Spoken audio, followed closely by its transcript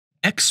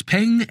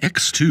XPeng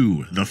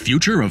X2, the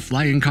future of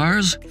flying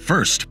cars,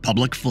 first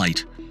public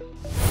flight.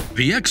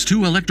 The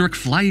X2 electric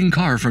flying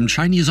car from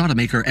Chinese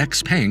automaker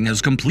XPeng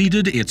has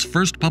completed its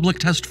first public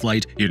test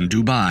flight in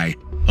Dubai.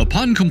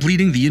 Upon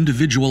completing the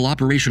individual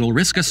operational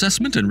risk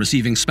assessment and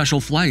receiving special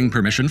flying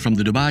permission from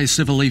the Dubai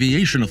Civil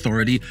Aviation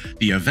Authority,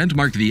 the event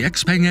marked the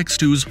XPeng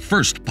X2's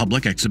first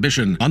public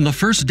exhibition. On the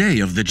first day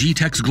of the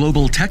GITEX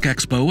Global Tech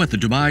Expo at the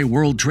Dubai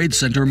World Trade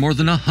Center, more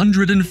than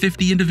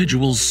 150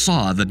 individuals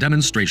saw the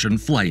demonstration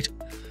flight.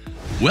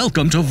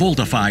 Welcome to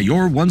Voltify,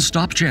 your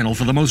one-stop channel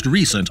for the most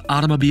recent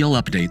automobile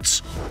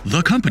updates.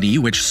 The company,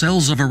 which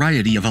sells a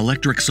variety of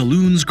electric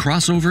saloons,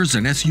 crossovers,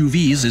 and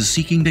SUVs, is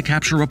seeking to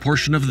capture a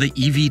portion of the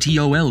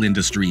eVTOL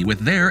industry with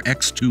their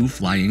X2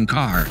 flying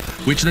car,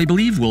 which they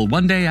believe will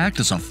one day act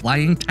as a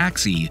flying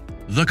taxi.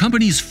 The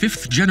company's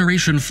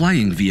fifth-generation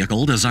flying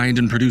vehicle, designed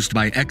and produced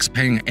by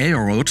XPeng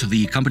AeroHT,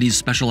 the company's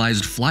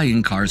specialized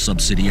flying car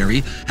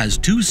subsidiary, has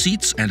 2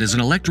 seats and is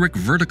an electric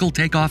vertical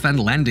takeoff and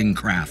landing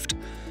craft.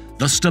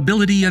 The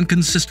stability and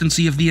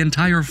consistency of the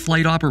entire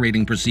flight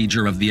operating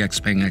procedure of the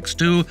XPeng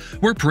X2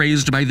 were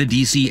praised by the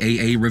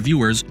DCAA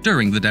reviewers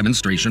during the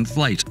demonstration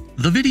flight.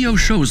 The video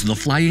shows the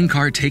flying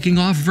car taking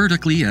off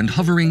vertically and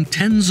hovering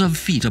tens of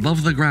feet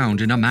above the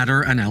ground in a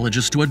manner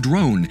analogous to a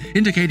drone,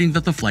 indicating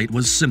that the flight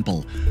was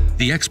simple.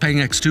 The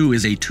XPeng X2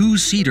 is a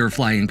 2-seater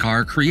flying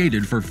car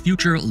created for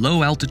future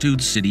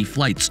low-altitude city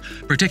flights,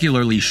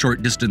 particularly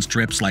short-distance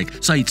trips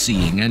like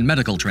sightseeing and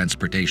medical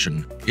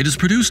transportation. It is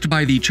produced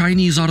by the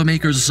Chinese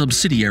automaker's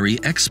subsidiary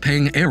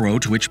XPeng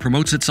AeroHT, which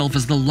promotes itself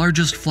as the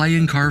largest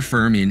flying car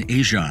firm in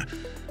Asia.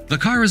 The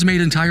car is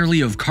made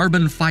entirely of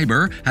carbon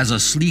fiber, has a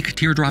sleek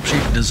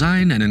teardrop-shaped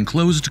design, an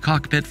enclosed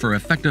cockpit for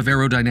effective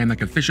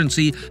aerodynamic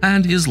efficiency,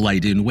 and is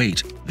light in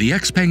weight. The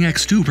XPeng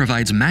X2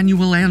 provides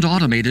manual and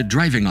automated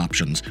driving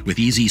options. With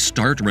easy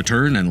start,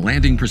 return, and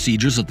landing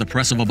procedures at the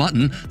press of a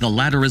button, the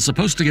latter is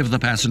supposed to give the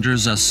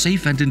passengers a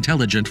safe and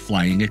intelligent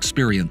flying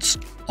experience.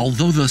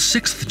 Although the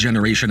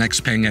 6th-generation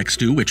XPeng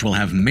X2, which will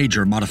have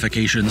major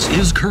modifications,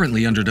 is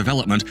currently under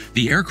development,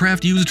 the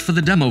aircraft used for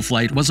the demo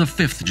flight was a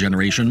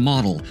 5th-generation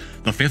model.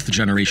 The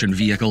 5th-generation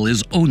vehicle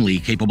is only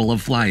capable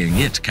of flying,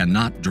 it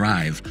cannot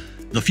drive.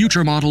 The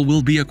future model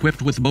will be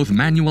equipped with both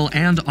manual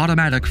and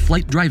automatic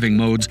flight driving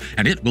modes,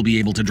 and it will be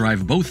able to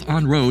drive both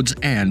on roads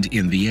and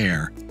in the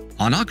air.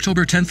 On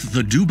October 10th,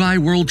 the Dubai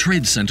World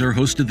Trade Center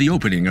hosted the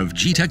opening of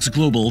GITEX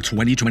Global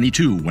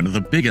 2022, one of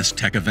the biggest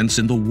tech events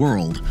in the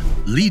world.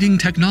 Leading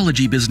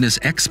technology business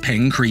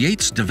XPeng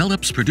creates,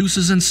 develops,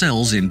 produces, and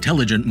sells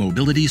intelligent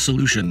mobility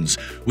solutions.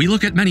 We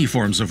look at many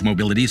forms of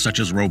mobility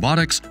such as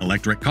robotics,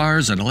 electric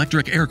cars, and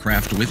electric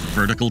aircraft with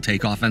vertical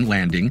takeoff and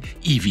landing,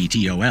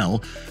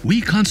 eVTOL.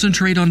 We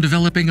concentrate on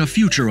developing a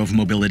future of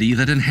mobility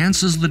that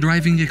enhances the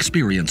driving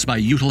experience by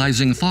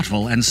utilizing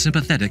thoughtful and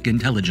sympathetic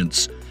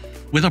intelligence.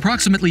 With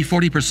approximately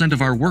 40%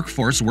 of our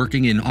workforce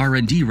working in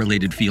R&D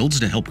related fields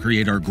to help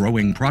create our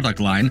growing product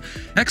line,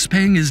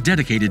 XPeng is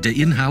dedicated to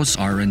in-house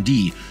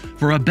R&D.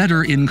 For a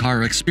better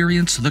in-car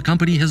experience, the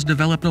company has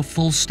developed a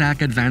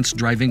full-stack advanced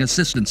driving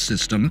assistance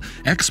system,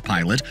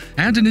 XPilot,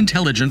 and an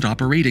intelligent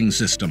operating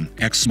system,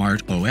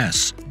 XSmart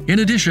OS. In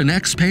addition,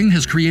 XPeng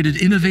has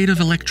created innovative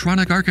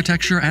electronic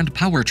architecture and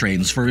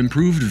powertrains for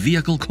improved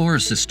vehicle core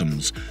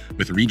systems.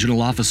 With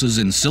regional offices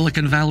in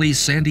Silicon Valley,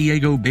 San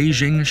Diego,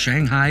 Beijing,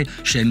 Shanghai,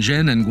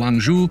 Shenzhen, and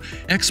Guangzhou,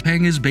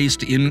 XPeng is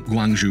based in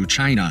Guangzhou,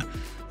 China.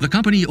 The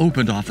company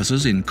opened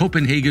offices in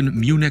Copenhagen,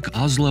 Munich,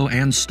 Oslo,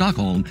 and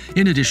Stockholm,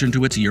 in addition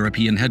to its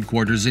European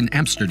headquarters in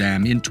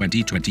Amsterdam in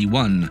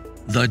 2021.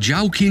 The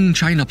Zhaoqing,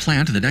 China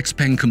plant that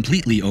XPeng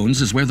completely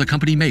owns is where the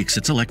company makes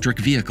its electric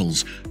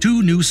vehicles.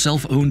 2 new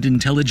self-owned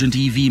intelligent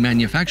EV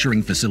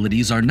manufacturing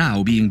facilities are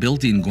now being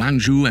built in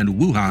Guangzhou and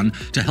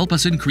Wuhan to help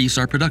us increase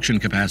our production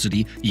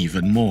capacity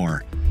even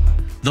more.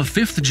 The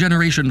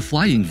 5th-generation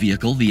flying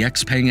vehicle, the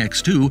XPeng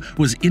X2,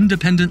 was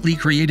independently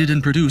created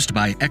and produced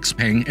by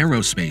XPeng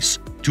Aerospace.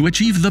 To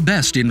achieve the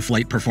best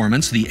in-flight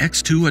performance, the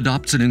X2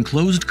 adopts an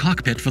enclosed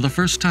cockpit for the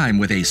first time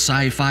with a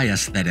sci-fi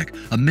aesthetic,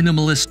 a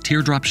minimalist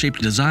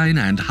teardrop-shaped design,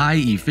 and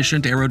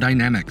high-efficient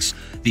aerodynamics.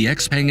 The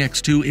XPeng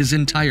X2 is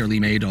entirely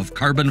made of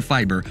carbon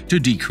fiber to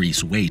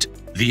decrease weight.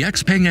 The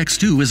XPeng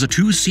X2 is a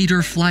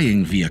 2-seater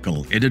flying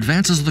vehicle. It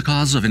advances the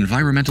cause of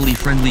environmentally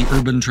friendly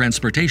urban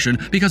transportation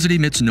because it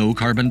emits no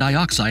carbon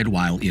dioxide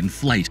while in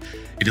flight.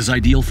 It is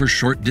ideal for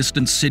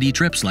short-distance city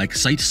trips like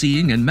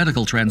sightseeing and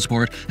medical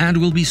transport, and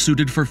will be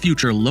suited for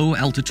future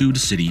low-altitude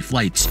city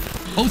flights.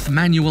 Both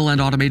manual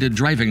and automated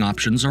driving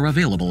options are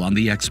available on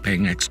the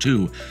XPeng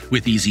X2.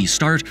 With easy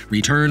start,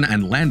 return,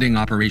 and landing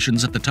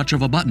operations at the touch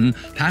of a button,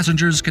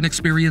 passengers can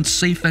experience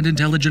safe and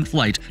intelligent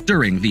flight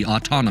during the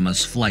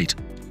autonomous flight.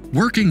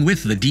 Working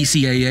with the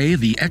DCAA,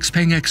 the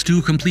XPeng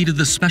X2 completed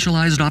the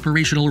Specialized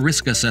Operational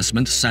Risk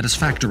Assessment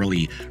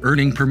satisfactorily,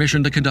 earning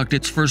permission to conduct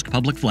its first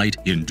public flight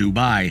in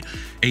Dubai.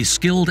 A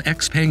skilled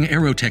XPeng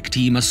Aerotech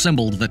team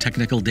assembled the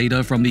technical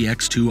data from the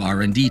X2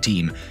 R&D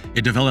team.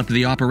 It developed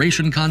the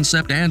operation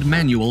concept and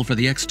manual for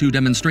the X2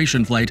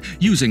 demonstration flight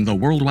using the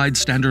worldwide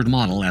standard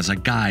model as a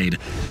guide.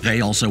 They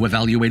also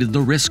evaluated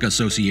the risk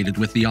associated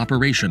with the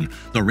operation.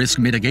 The risk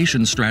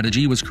mitigation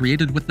strategy was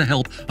created with the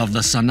help of the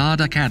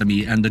Sanad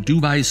Academy and the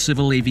Dubai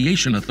Civil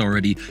Aviation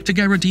Authority to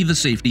guarantee the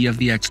safety of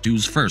the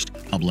X2's first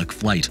public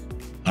flight.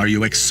 Are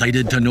you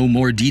excited to know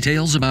more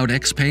details about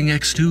XPeng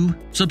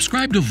X2?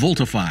 Subscribe to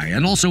Voltify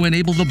and also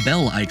enable the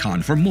bell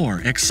icon for more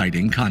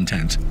exciting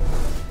content.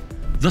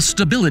 The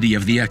stability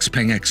of the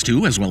XPeng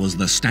X2, as well as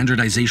the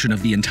standardization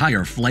of the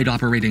entire flight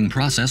operating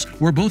process,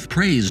 were both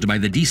praised by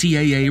the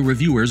DCAA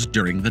reviewers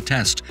during the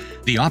test.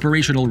 The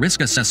operational risk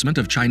assessment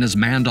of China's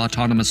manned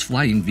autonomous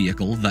flying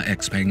vehicle, the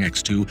XPeng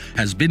X2,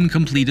 has been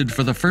completed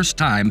for the first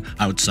time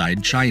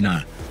outside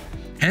China.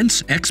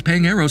 Hence,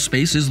 XPeng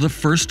Aerospace is the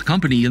first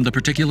company in the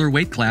particular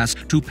weight class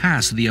to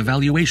pass the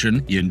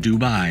evaluation in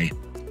Dubai.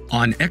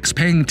 On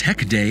XPENG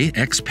Tech Day,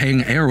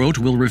 XPeng AeroHT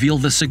will reveal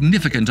the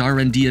significant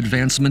R&D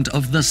advancement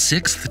of the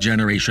 6th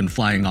generation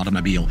flying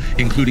automobile,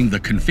 including the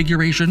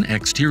configuration,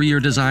 exterior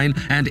design,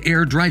 and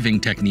air driving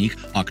technique,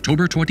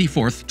 October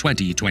 24,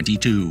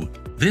 2022.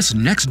 This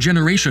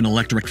next-generation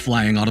electric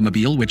flying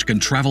automobile, which can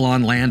travel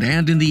on land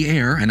and in the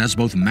air and has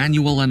both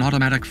manual and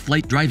automatic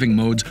flight driving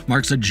modes,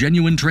 marks a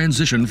genuine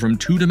transition from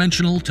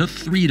two-dimensional to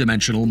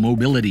three-dimensional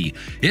mobility.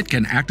 It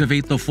can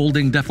activate the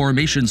folding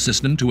deformation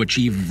system to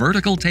achieve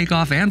vertical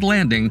takeoff and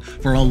landing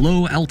for a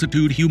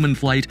low-altitude human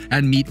flight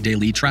and meet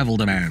daily travel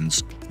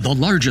demands. The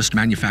largest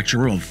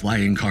manufacturer of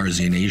flying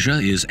cars in Asia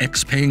is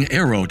XPeng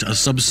AeroHT, a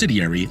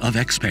subsidiary of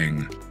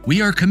XPeng.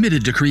 We are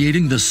committed to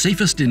creating the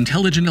safest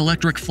intelligent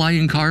electric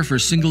flying car for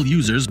single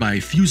users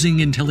by fusing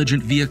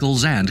intelligent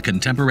vehicles and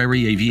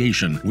contemporary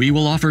aviation. We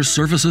will offer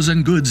services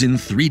and goods in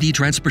 3D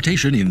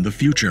transportation in the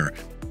future.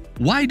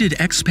 Why did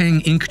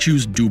XPeng Inc.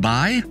 choose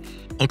Dubai?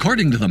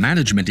 According to the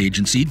management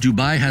agency,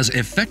 Dubai has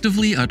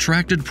effectively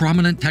attracted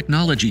prominent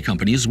technology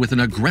companies with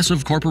an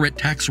aggressive corporate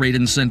tax rate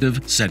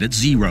incentive set at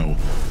 0.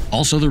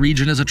 Also, the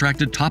region has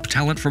attracted top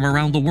talent from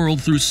around the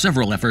world through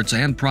several efforts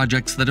and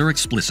projects that are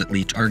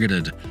explicitly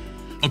targeted.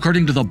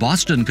 According to the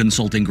Boston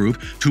Consulting Group,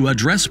 to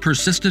address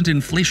persistent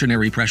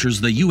inflationary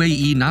pressures, the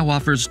UAE now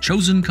offers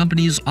chosen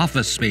companies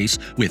office space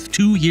with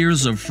 2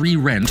 years of free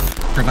rent,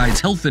 provides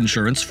health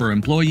insurance for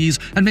employees,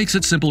 and makes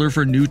it simpler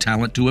for new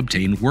talent to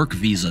obtain work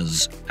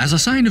visas. As a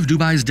sign of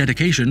Dubai's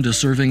dedication to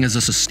serving as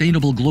a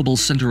sustainable global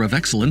center of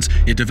excellence,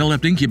 it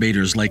developed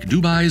incubators like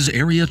Dubai's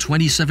Area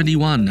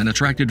 2071 and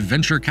attracted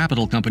venture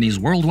capital companies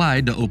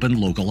worldwide to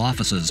open local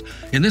offices.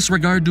 In this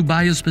regard,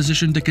 Dubai is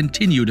positioned to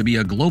continue to be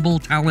a global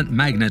talent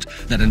magnet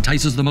that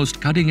entices the most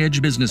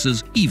cutting-edge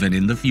businesses even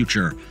in the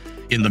future.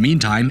 In the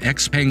meantime,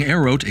 XPeng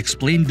AeroHT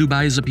explained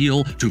Dubai's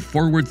appeal to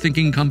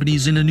forward-thinking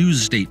companies in a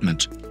news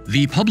statement.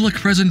 The public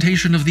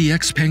presentation of the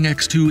XPeng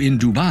X2 in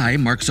Dubai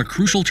marks a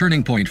crucial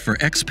turning point for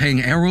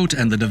XPeng AeroHT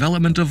and the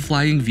development of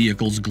flying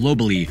vehicles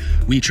globally.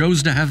 We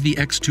chose to have the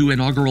X2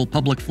 inaugural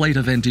public flight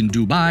event in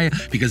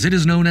Dubai because it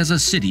is known as a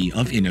city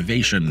of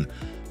innovation.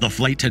 The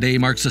flight today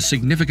marks a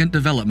significant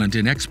development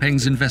in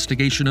XPeng's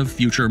investigation of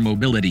future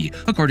mobility,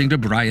 according to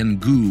Brian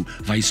Gu,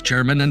 Vice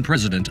Chairman and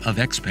President of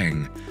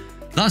XPeng.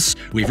 Thus,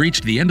 we've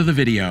reached the end of the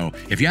video.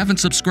 If you haven't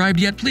subscribed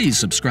yet, please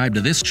subscribe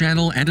to this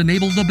channel and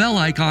enable the bell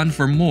icon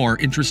for more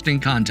interesting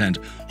content.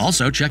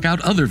 Also, check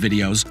out other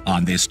videos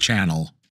on this channel.